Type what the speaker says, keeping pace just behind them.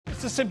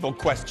It's a simple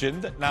question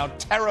that now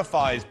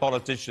terrifies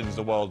politicians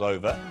the world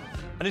over.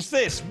 And it's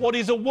this: what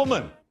is a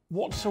woman?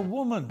 What's a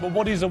woman? Well,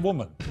 what is a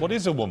woman? What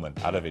is a woman,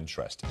 out of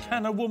interest?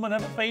 Can a woman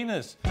have a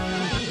penis?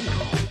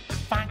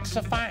 Facts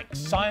are facts.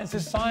 Science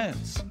is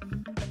science.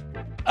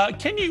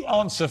 Can you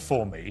answer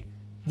for me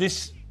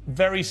this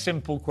very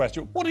simple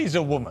question? What is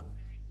a woman?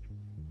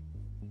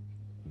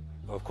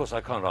 Well, of course, I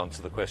can't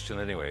answer the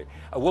question anyway.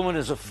 A woman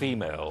is a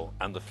female,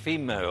 and the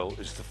female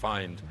is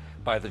defined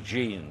by the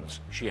genes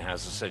she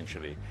has,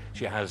 essentially.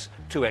 She has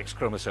 2 X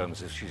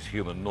chromosomes if she's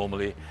human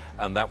normally,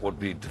 and that would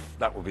be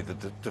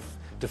the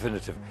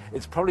definitive.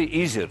 It's probably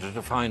easier to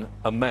define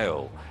a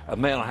male. A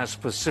male has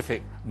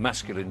specific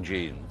masculine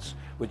genes,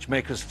 which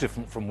make us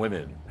different from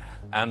women.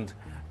 And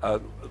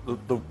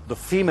the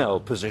female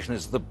position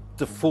is the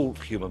default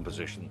human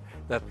position.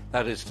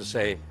 That is to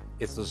say,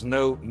 if there's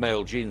no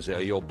male genes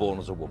there, you're born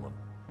as a woman.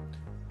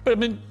 But, I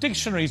mean,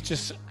 dictionaries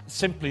just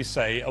simply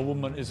say a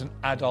woman is an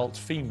adult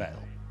female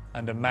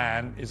and a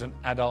man is an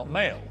adult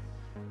male.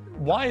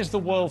 Why is the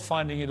world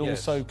finding it all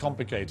so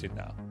complicated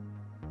now?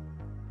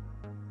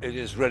 It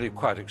is really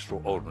quite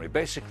extraordinary.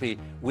 Basically,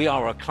 we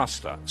are a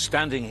cluster.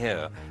 Standing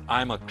here,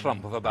 I'm a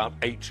clump of about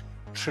 8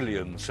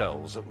 trillion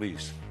cells, at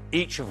least,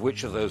 each of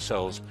which of those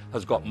cells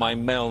has got my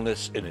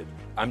maleness in it.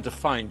 I'm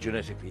defined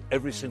genetically.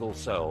 Every single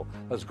cell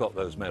has got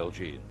those male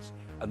genes.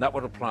 And that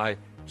would apply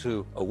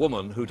to a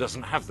woman who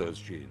doesn't have those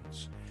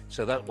genes.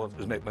 So that's what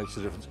makes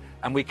the difference.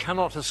 And we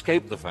cannot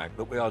escape the fact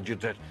that we are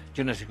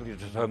genetically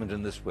determined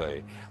in this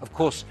way. Of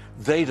course,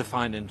 they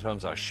define in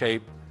terms of our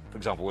shape, for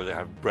example, where they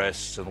have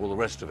breasts and all the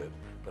rest of it.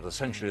 But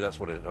essentially, that's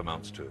what it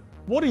amounts to.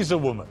 What is a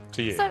woman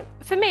to you? So,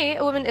 for me,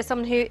 a woman is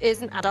someone who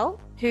is an adult,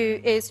 who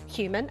is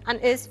human,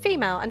 and is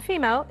female. And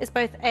female is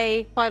both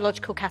a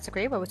biological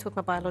category, where we're talking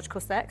about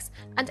biological sex,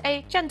 and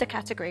a gender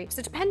category.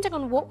 So, depending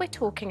on what we're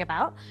talking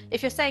about,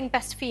 if you're saying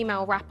best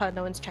female rapper,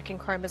 no one's checking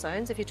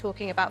chromosomes. If you're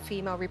talking about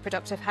female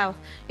reproductive health,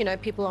 you know,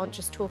 people aren't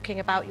just talking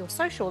about your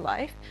social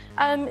life.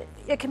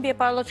 It can be a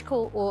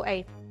biological or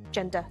a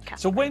gender category.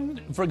 So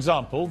when, for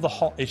example, the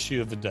hot issue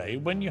of the day,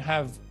 when you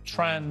have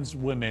trans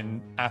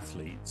women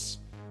athletes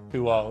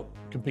who are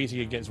competing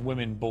against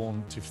women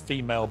born to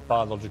female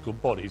biological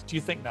bodies, do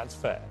you think that's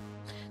fair?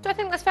 Do I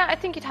think that's fair? I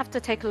think you'd have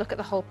to take a look at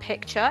the whole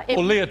picture.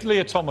 Or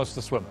Leah Thomas,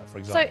 the swimmer, for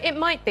example. So it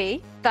might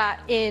be that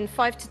in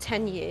 5 to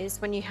 10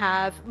 years, when you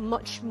have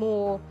much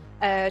more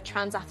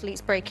trans athletes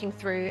breaking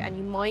through, and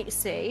you might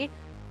see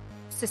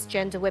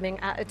cisgender women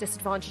at a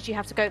disadvantage, you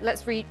have to go,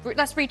 let's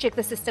rejig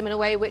the system in a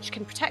way which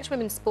can protect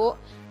women's sport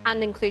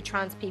and include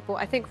trans people.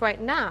 I think right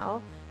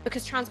now,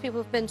 because trans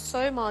people have been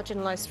so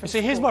marginalised from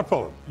See, here's my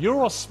problem.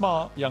 You're a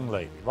smart young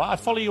lady, right? I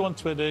follow you on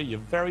Twitter. You're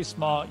very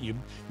smart. You're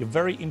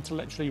very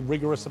intellectually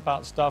rigorous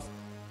about stuff.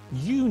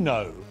 You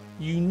know,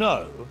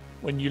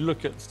 when you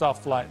look at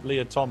stuff like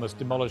Leah Thomas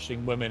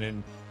demolishing women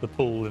in the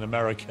pool in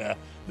America,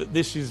 that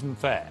this isn't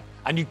fair.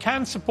 And you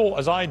can support,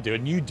 as I do,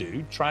 and you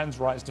do, trans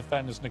rights,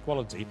 fairness and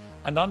equality,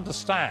 and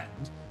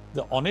understand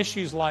that on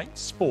issues like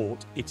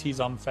sport, it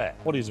is unfair.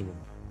 What is a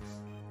woman?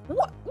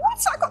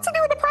 What's that got to do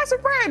with the price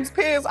of bread,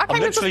 Piers? I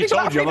literally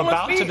told you I'm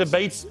about to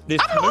debate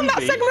this I'm not on that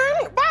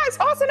segment. Guys,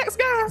 ask the next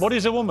guest. What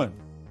is a woman?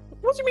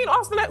 What do you mean,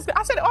 ask the next guest?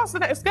 I said ask the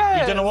next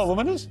guest. You don't know what a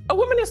woman is? A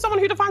woman is someone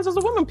who defines as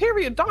a woman,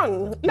 period,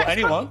 done.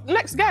 Anyone?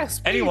 Next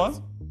guest, please.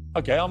 Anyone?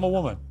 Okay, I'm a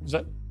woman. Is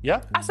that...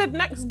 Yeah? I said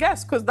next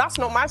guest, because that's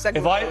not my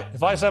segment.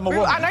 If I say I'm a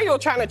woman... I know you're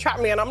trying to trap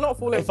me, and I'm not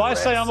falling for it. If I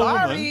say I'm a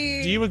woman,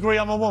 do you agree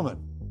I'm a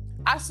woman?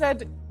 I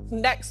said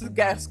next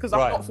guest, because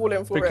I'm not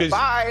falling for it.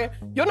 Bye.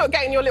 You're not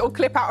getting your little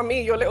clip out of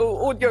me, your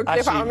little audio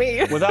clip out of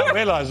me. Without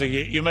realising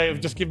it, you may have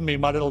just given me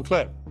my little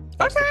clip.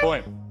 That's the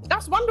point.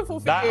 That's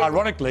wonderful for you. That,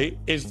 ironically,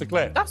 is the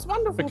clip. That's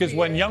wonderful Because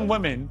when young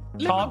women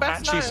can't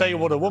actually say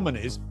what a woman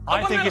is,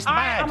 I think it's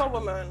mad. I am a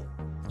woman.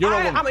 You're a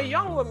woman. I'm a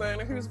young woman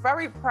who's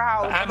very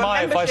proud. Am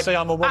I if I say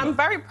I'm a woman? I'm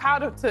very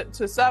proud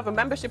to serve a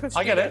membership of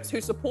students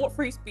who support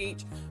free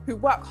speech, who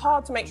work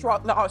hard to make sure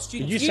that our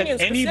students' unions You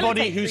said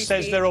anybody who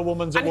says they're a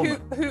woman's a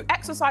woman. Who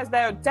exercise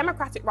their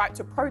democratic right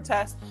to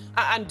protest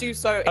and do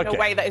so in a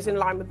way that is in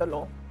line with the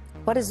law.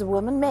 What is a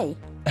woman? Me.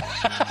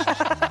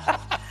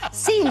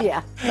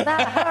 Celia.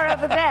 Her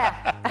over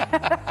there.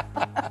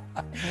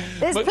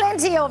 There's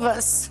plenty of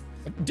us.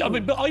 I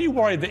mean, but are you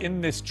worried that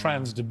in this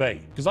trans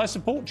debate, because I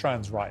support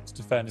trans rights,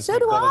 fairness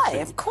and equality. So do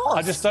I, of course.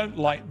 I just don't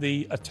like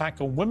the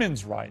attack on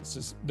women's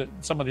rights that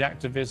some of the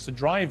activists are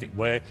driving,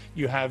 where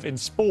you have in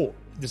sport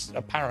this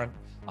apparent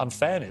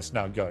unfairness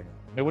now going on.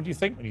 I mean, what do you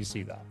think when you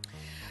see that?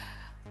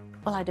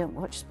 Well, I don't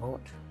watch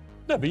sport.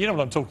 No, but you know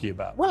what I'm talking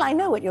about. Well, I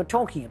know what you're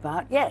talking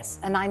about, yes,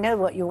 and I know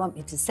what you want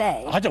me to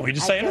say. I don't want you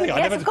to say anything. Yes,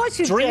 I never of course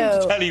you dreamed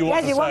do. to tell you what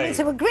to say. Yes, you want me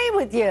to agree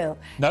with you.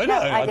 No,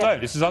 I don't.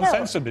 This is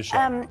Uncensored,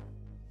 Michelle.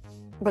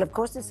 Well, of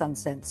course it's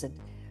uncensored.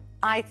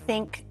 I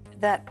think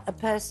that a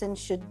person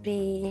should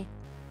be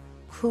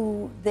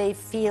who they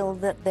feel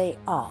that they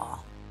are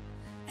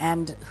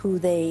and who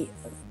they...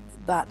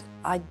 But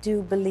I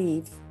do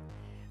believe...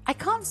 I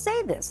can't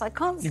say this. I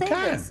can't say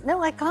this.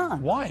 No, I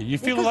can't. Why? You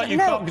feel like you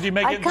can't because you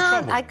may get into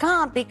trouble? I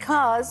can't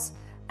because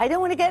I don't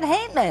want to get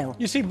hate mail.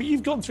 You see, but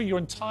you've gone through your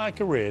entire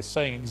career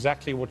saying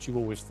exactly what you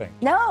always think.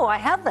 No, I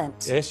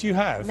haven't. Yes, you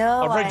have.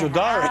 No, I've read your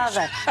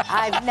diary.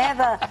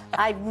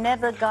 I've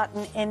never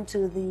gotten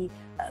into the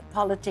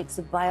politics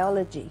of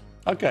biology.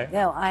 Okay.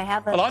 No, I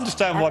haven't. Well, I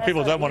understand why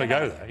people don't want to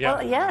go there. Yeah.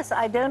 Well, yes,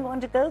 I don't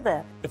want to go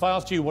there. If I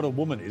asked you what a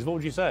woman is, what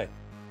would you say?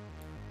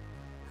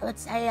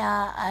 Let's say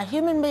a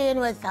human being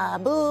with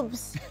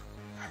boobs.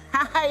 You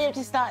have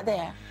to start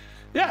there.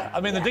 Yeah,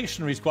 I mean, the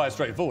dictionary is quite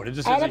straightforward. It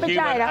just says a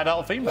human,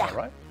 adult, female,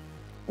 right?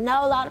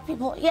 No, a lot of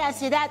people. Yeah,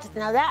 see, that's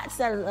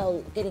a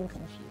little getting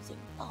confusing.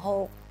 The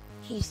whole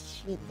he,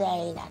 she,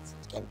 they.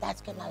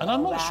 That's getting. And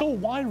I'm not sure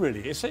why,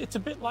 really. It's a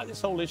bit like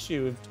this whole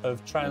issue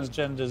of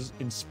transgenders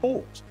in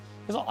sport.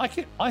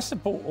 Because I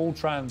support all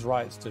trans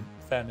rights to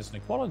fairness and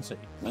equality.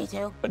 Me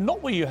too. But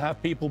not where you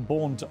have people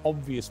born to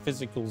obvious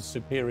physical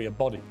superior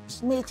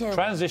bodies. Me too.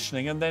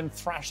 Transitioning and then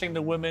thrashing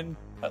the women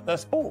at their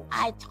sport.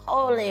 I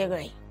totally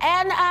agree.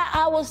 And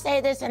I will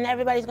say this, and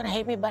everybody's going to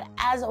hate me, but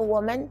as a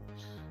woman,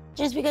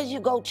 just because you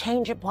go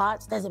change your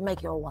parts doesn't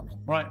make you a woman.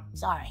 Right.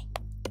 Sorry.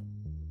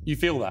 You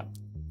feel that?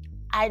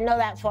 I know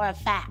that for a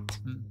fact.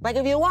 Like,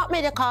 if you want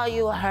me to call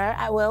you a her,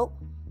 I will,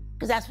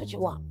 because that's what you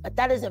want. But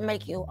that doesn't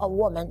make you a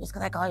woman just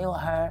because I call you a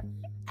her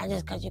and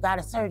just because you got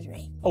a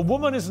surgery. A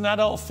woman is an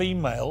adult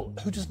female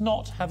who does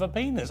not have a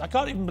penis. I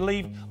can't even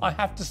believe I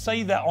have to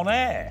say that on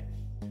air.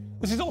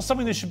 This is not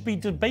something that should be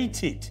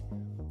debated.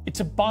 It's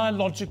a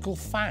biological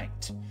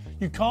fact.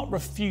 You can't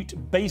refute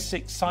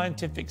basic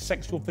scientific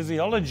sexual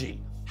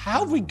physiology. How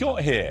have we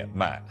got here,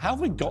 Matt? How have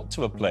we got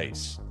to a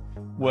place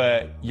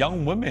where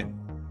young women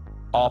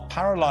are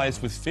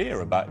paralyzed with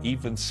fear about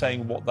even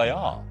saying what they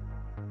are?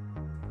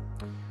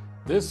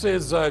 This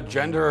is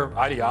gender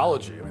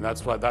ideology. I mean,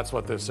 that's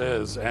what this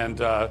is. And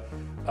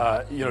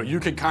you know, you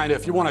could kind of,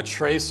 if you want to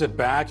trace it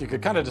back, you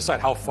could kind of decide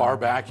how far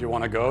back you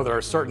want to go. There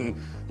are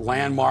certain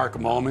landmark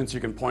moments you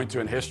can point to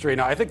in history.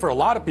 Now, I think for a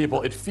lot of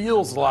people, it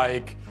feels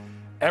like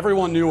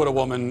everyone knew what a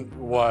woman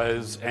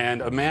was,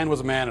 and a man was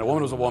a man and a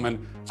woman was a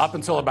woman up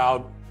until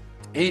about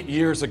 8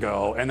 years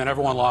ago, and then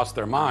everyone lost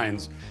their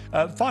minds.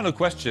 Final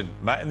question,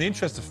 Matt. In the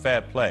interest of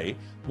fair play,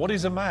 what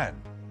is a man?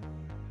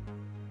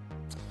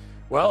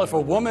 Well, if a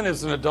woman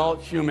is an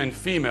adult human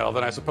female,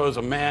 then I suppose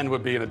a man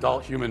would be an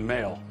adult human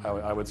male,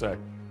 I would say.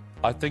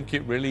 I think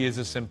it really is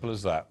as simple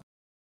as that.